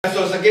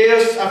So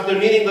Zacchaeus, after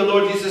meeting the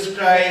Lord Jesus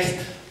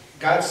Christ,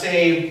 got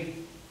saved.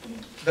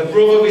 The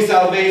proof of his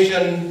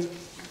salvation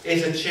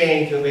is a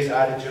change of his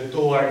attitude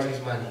towards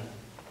his money.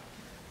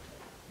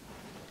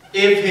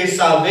 If his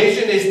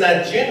salvation is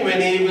not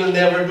genuine, he will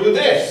never do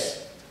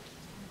this.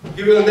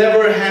 He will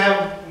never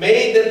have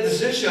made the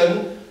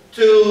decision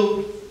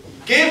to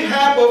give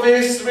half of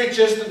his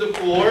riches to the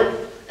poor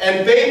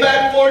and pay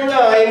back 4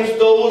 times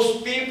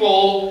those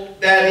people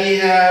that he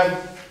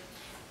have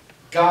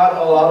got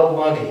a lot of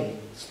money,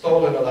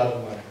 stolen a lot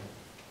of money.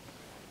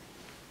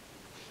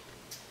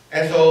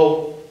 And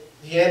so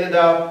he ended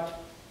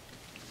up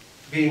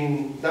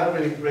being not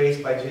really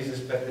praised by Jesus,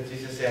 but that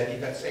Jesus said he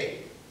got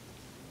saved.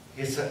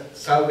 His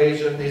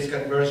salvation, his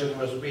conversion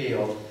was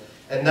real.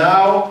 And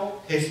now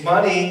his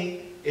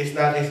money is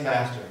not his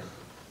master.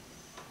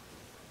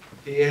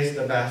 He is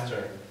the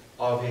master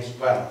of his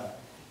wealth.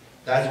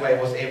 That's why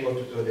he was able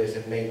to do this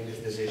and make this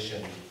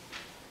decision.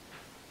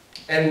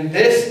 And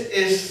this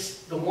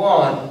is the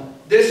one,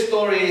 this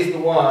story is the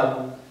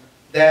one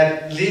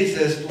that leads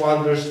us to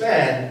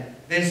understand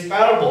this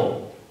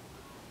parable.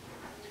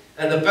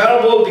 And the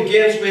parable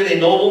begins with a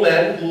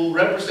nobleman who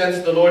represents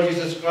the Lord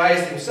Jesus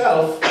Christ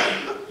himself,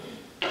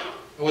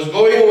 who was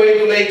going away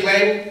to lay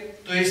claim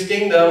to his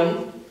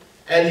kingdom,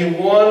 and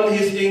he won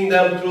his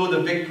kingdom through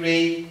the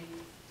victory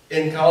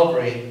in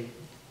Calvary.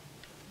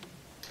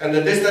 And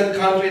the distant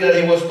country that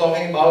he was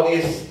talking about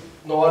is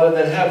no other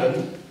than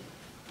heaven,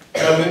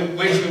 from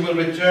which we will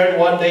return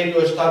one day to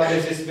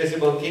establish his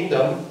visible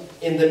kingdom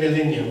in the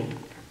millennium.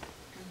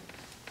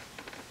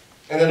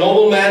 And the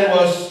nobleman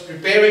was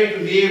preparing to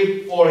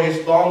leave for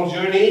his long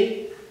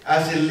journey.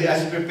 As he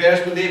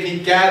prepares to leave, he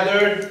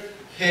gathered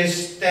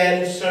his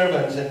 10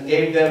 servants and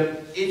gave them,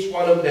 each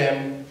one of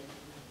them,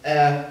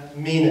 a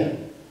mina.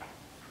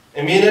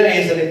 A mina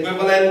is an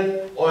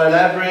equivalent or an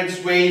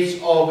average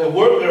wage of a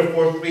worker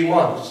for 3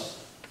 months.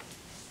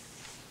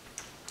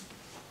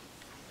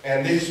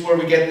 And this is where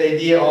we get the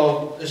idea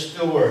of a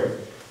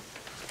steward.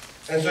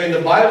 And so in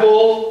the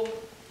Bible,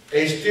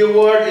 a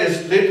steward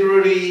is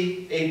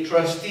literally a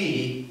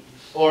trustee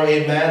or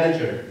a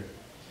manager.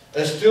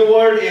 A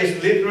steward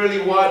is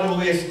literally one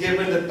who is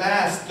given the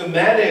task to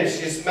manage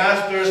his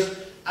master's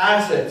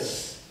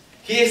assets.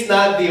 He is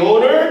not the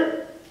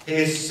owner, he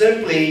is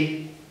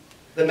simply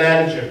the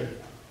manager.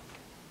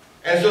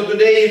 And so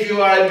today, if you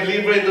are a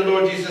believer in the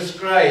Lord Jesus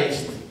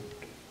Christ,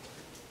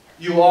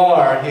 you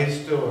are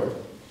his steward.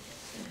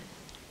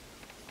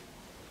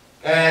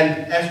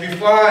 And as we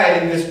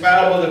find in this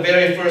parable, the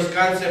very first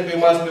concept, we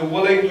must be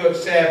willing to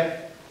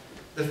accept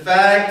the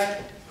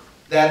fact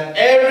that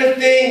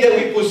everything that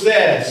we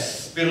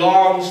possess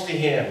belongs to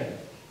him.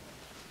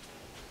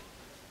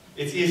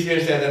 It's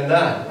easier said than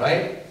done,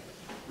 right?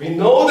 We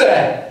know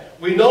that.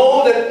 We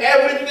know that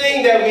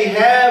everything that we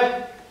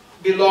have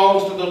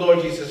belongs to the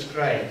Lord Jesus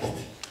Christ.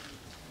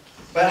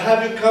 But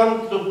have you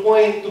come to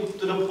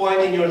the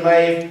point in your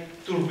life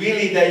to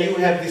really that you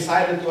have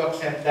decided to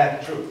accept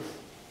that truth?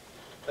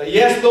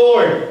 Yes,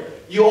 Lord,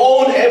 you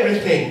own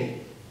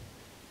everything.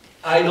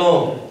 I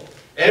don't.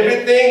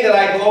 Everything that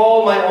I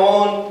call my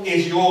own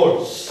is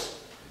yours.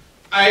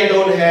 I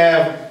don't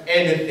have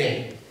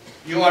anything.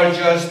 You are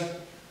just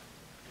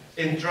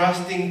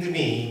entrusting to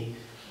me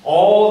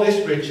all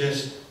these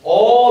riches,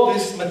 all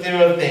these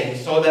material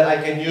things, so that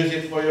I can use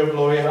it for your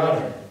glory and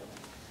honor.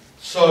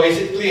 So is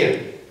it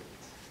clear?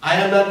 I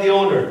am not the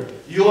owner.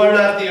 You are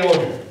not the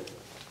owner.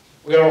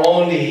 We are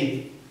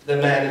only the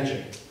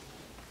manager.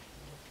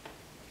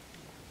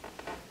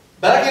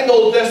 Back in the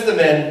Old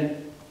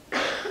Testament,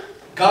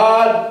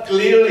 God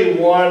clearly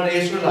warned the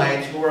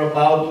Israelites who were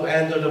about to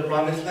enter the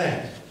Promised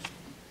Land.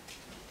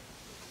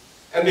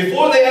 And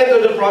before they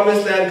entered the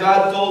Promised Land,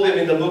 God told them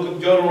in the book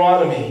of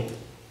Deuteronomy,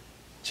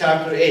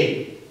 chapter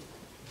 8,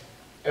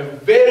 a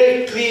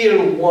very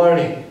clear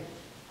warning.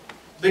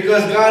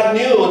 Because God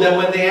knew that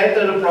when they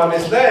enter the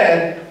Promised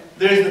Land,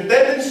 there is the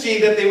tendency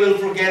that they will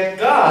forget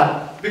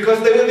God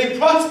because they will be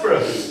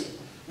prosperous.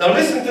 Now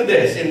listen to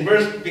this,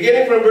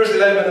 beginning from verse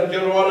 11 of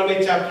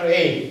Deuteronomy chapter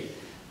 8.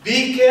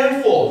 Be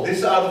careful,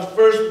 these are the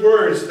first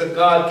words that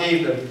God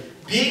gave them.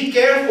 Be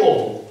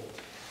careful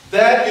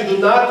that you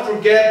do not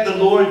forget the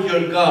Lord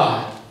your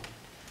God,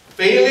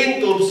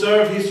 failing to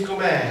observe his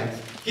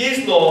commands,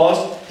 his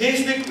laws,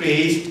 his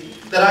decrees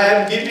that I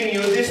am giving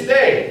you this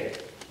day.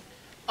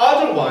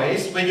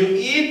 Otherwise, when you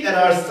eat and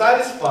are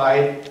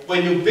satisfied,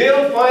 when you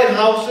build fine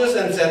houses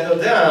and settle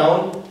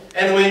down,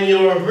 and when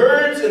your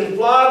herds and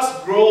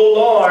flocks grow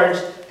large,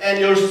 and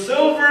your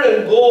silver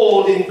and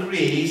gold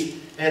increase,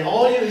 and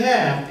all you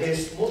have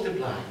is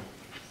multiplied.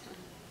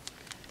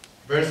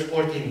 Verse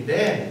 14,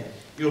 then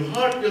your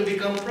heart will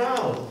become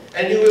proud,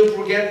 and you will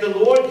forget the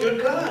Lord your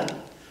God,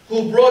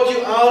 who brought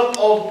you out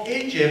of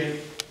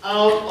Egypt,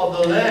 out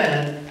of the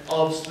land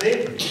of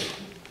slavery.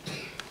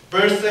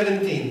 Verse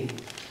 17,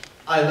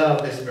 I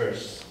love this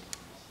verse.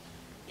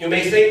 You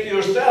may say to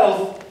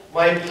yourself,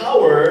 my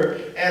power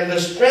and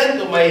the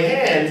strength of my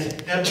hands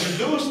have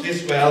produced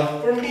this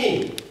wealth for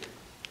me.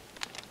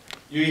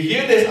 You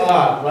hear this a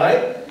lot,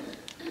 right?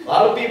 A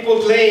lot of people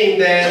claim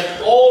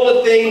that all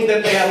the things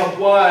that they have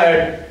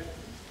acquired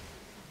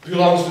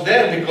belongs to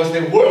them because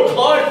they work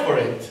hard for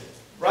it,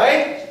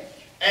 right?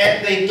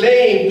 And they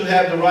claim to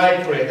have the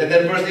right for it. And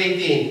then verse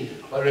 18,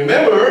 but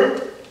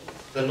remember,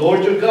 the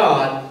Lord your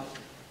God,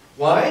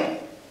 why?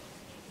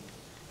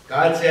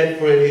 God said,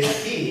 for it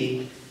is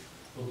He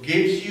who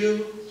gives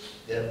you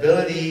the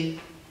ability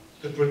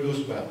to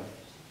produce wealth,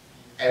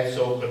 and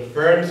so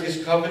confirms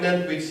His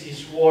covenant which He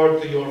swore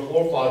to your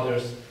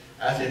forefathers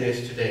as it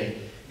is today.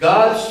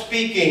 God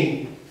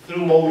speaking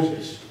through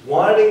Moses,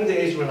 warning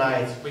the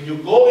Israelites, when you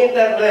go in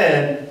that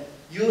land,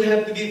 you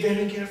have to be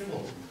very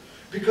careful.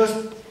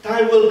 Because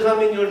time will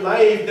come in your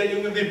life that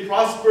you will be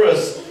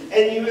prosperous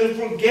and you will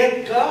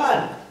forget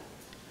God.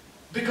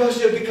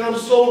 Because you have become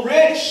so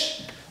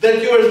rich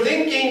that you are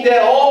thinking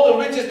that all the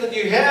riches that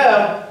you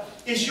have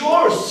is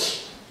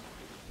yours.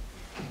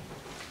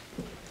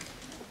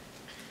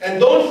 And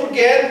don't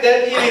forget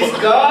that it is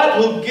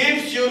God who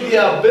gives you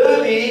the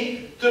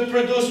ability to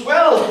produce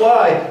wealth.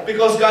 Why?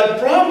 Because God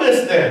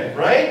promised them,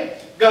 right?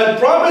 God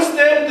promised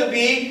them to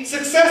be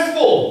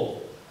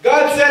successful.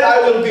 God said,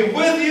 I will be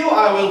with you,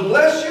 I will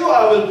bless you,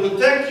 I will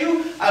protect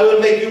you, I will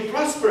make you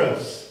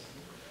prosperous.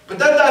 But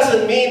that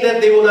doesn't mean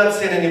that they will not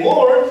sin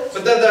anymore.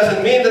 But that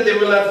doesn't mean that they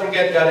will not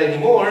forget God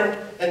anymore.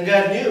 And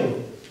God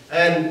knew.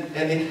 And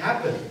it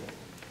happened.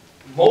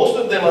 Most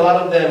of them, a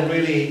lot of them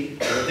really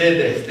did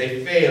this.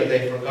 They failed,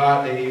 they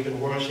forgot, they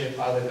even worshiped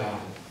other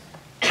gods.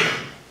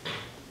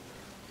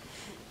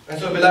 And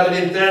so, beloved,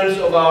 in terms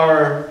of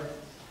our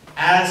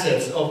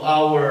assets, of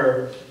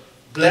our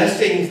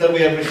blessings that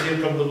we have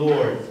received from the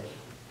Lord,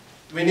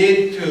 we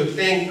need to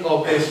think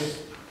of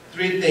these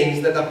three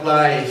things that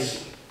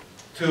applies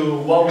to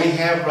what we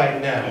have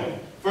right now.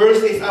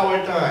 First is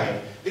our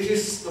time. This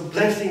is the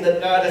blessing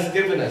that God has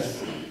given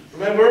us.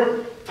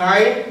 Remember,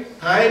 time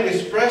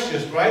is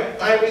precious, right?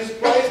 Time is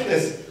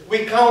priceless.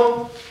 We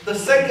count the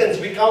seconds,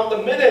 we count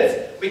the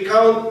minutes, we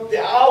count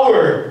the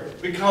hour,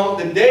 we count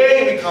the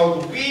day, we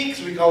count the weeks,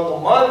 we count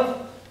the month,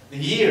 the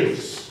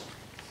years.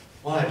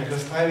 Why?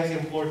 Because time is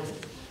important.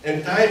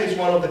 And time is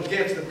one of the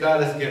gifts that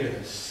God has given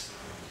us.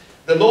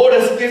 The Lord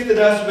has gifted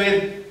us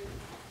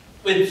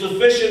with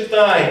sufficient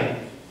time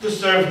to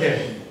serve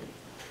Him.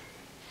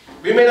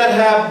 We may not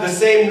have the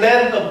same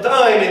length of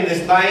time in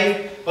this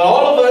life, but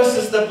all of us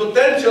has the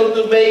potential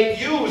to make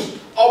use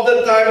of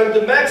the time and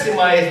to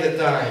maximize the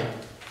time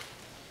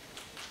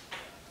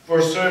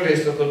for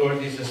service of the Lord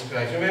Jesus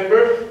Christ.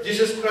 Remember,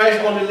 Jesus Christ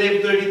only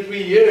lived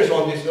 33 years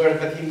on this earth,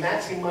 but He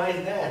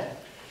maximized that,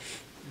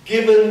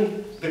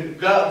 given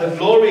the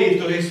glory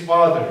to His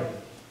Father.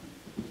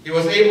 He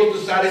was able to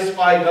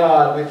satisfy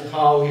God with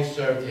how He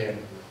served Him.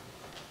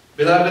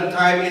 Beloved,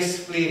 time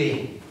is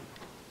fleeting.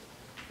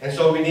 And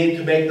so we need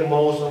to make the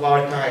most of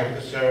our time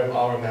to serve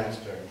our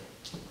Master.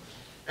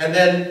 And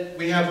then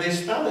we have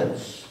these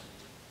talents.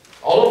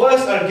 All of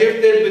us are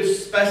gifted with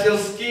special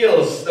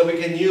skills that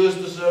we can use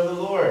to serve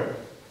the Lord.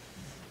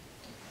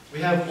 We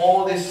have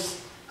all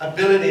these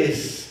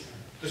abilities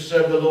to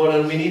serve the Lord,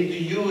 and we need to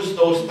use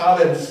those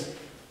talents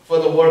for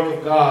the work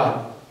of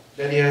God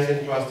that He has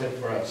entrusted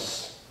for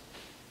us.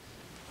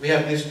 We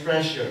have this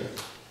treasure.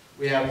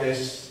 We have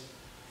this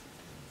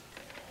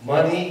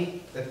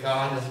money that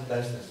God has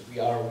blessed us. We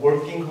are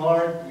working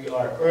hard. We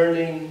are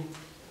earning.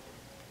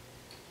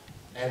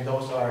 And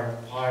those are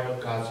part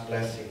of God's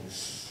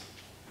blessings.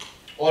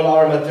 All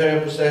our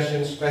material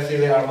possessions,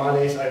 especially our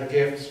monies, are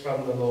gifts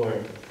from the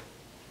Lord.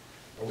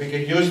 We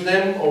can use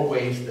them or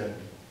waste them.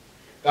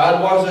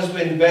 God wants us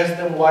to invest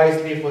them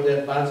wisely for the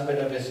advancement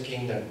of His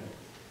kingdom.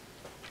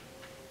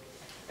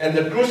 And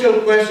the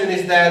crucial question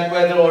is that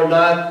whether or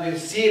not we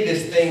see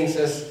these things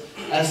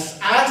as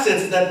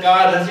assets that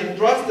God has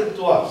entrusted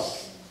to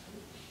us.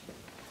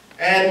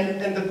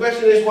 And the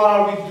question is, what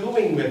are we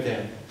doing with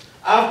them?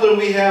 After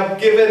we have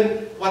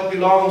given what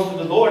belongs to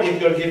the Lord,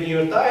 if you're giving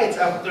your tithes,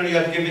 after you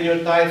have given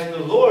your tithes to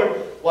the Lord,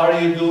 what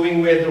are you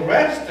doing with the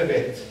rest of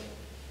it?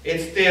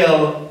 It's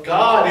still,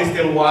 God is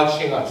still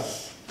watching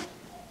us.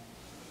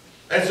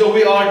 And so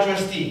we are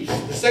trustees.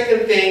 The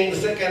second thing, the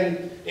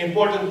second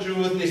important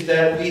truth is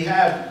that we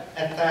have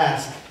a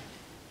task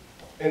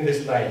in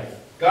this life.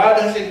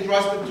 God has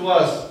entrusted to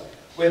us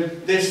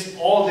with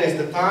all this,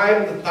 the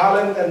time, the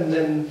talent,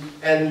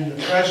 and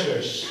the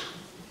treasures.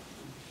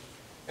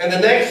 And the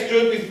next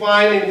truth we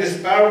find in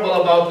this parable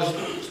about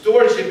the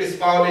stewardship is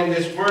found in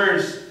these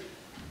words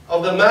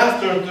of the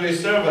master to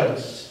his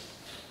servants.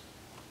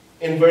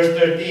 In verse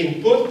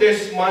 13, put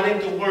this money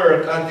to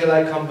work until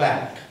I come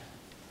back.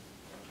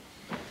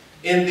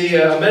 In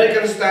the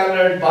American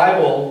Standard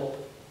Bible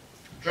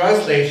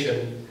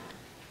translation,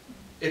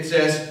 it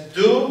says,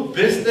 do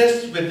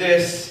business with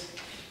this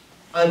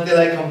until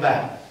I come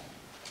back.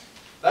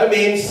 That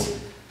means,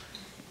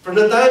 from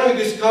the time we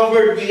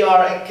discovered we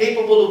are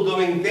capable of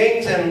doing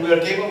things and we are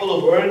capable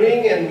of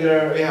earning and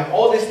we have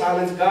all these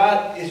talents,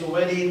 God is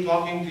already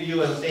talking to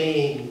you and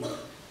saying,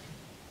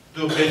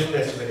 do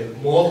business with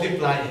it,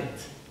 multiply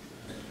it.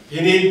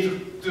 You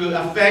need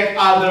to affect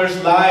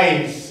others'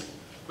 lives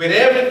with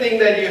everything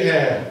that you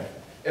have.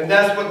 And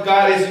that's what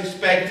God is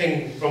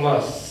expecting from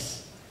us.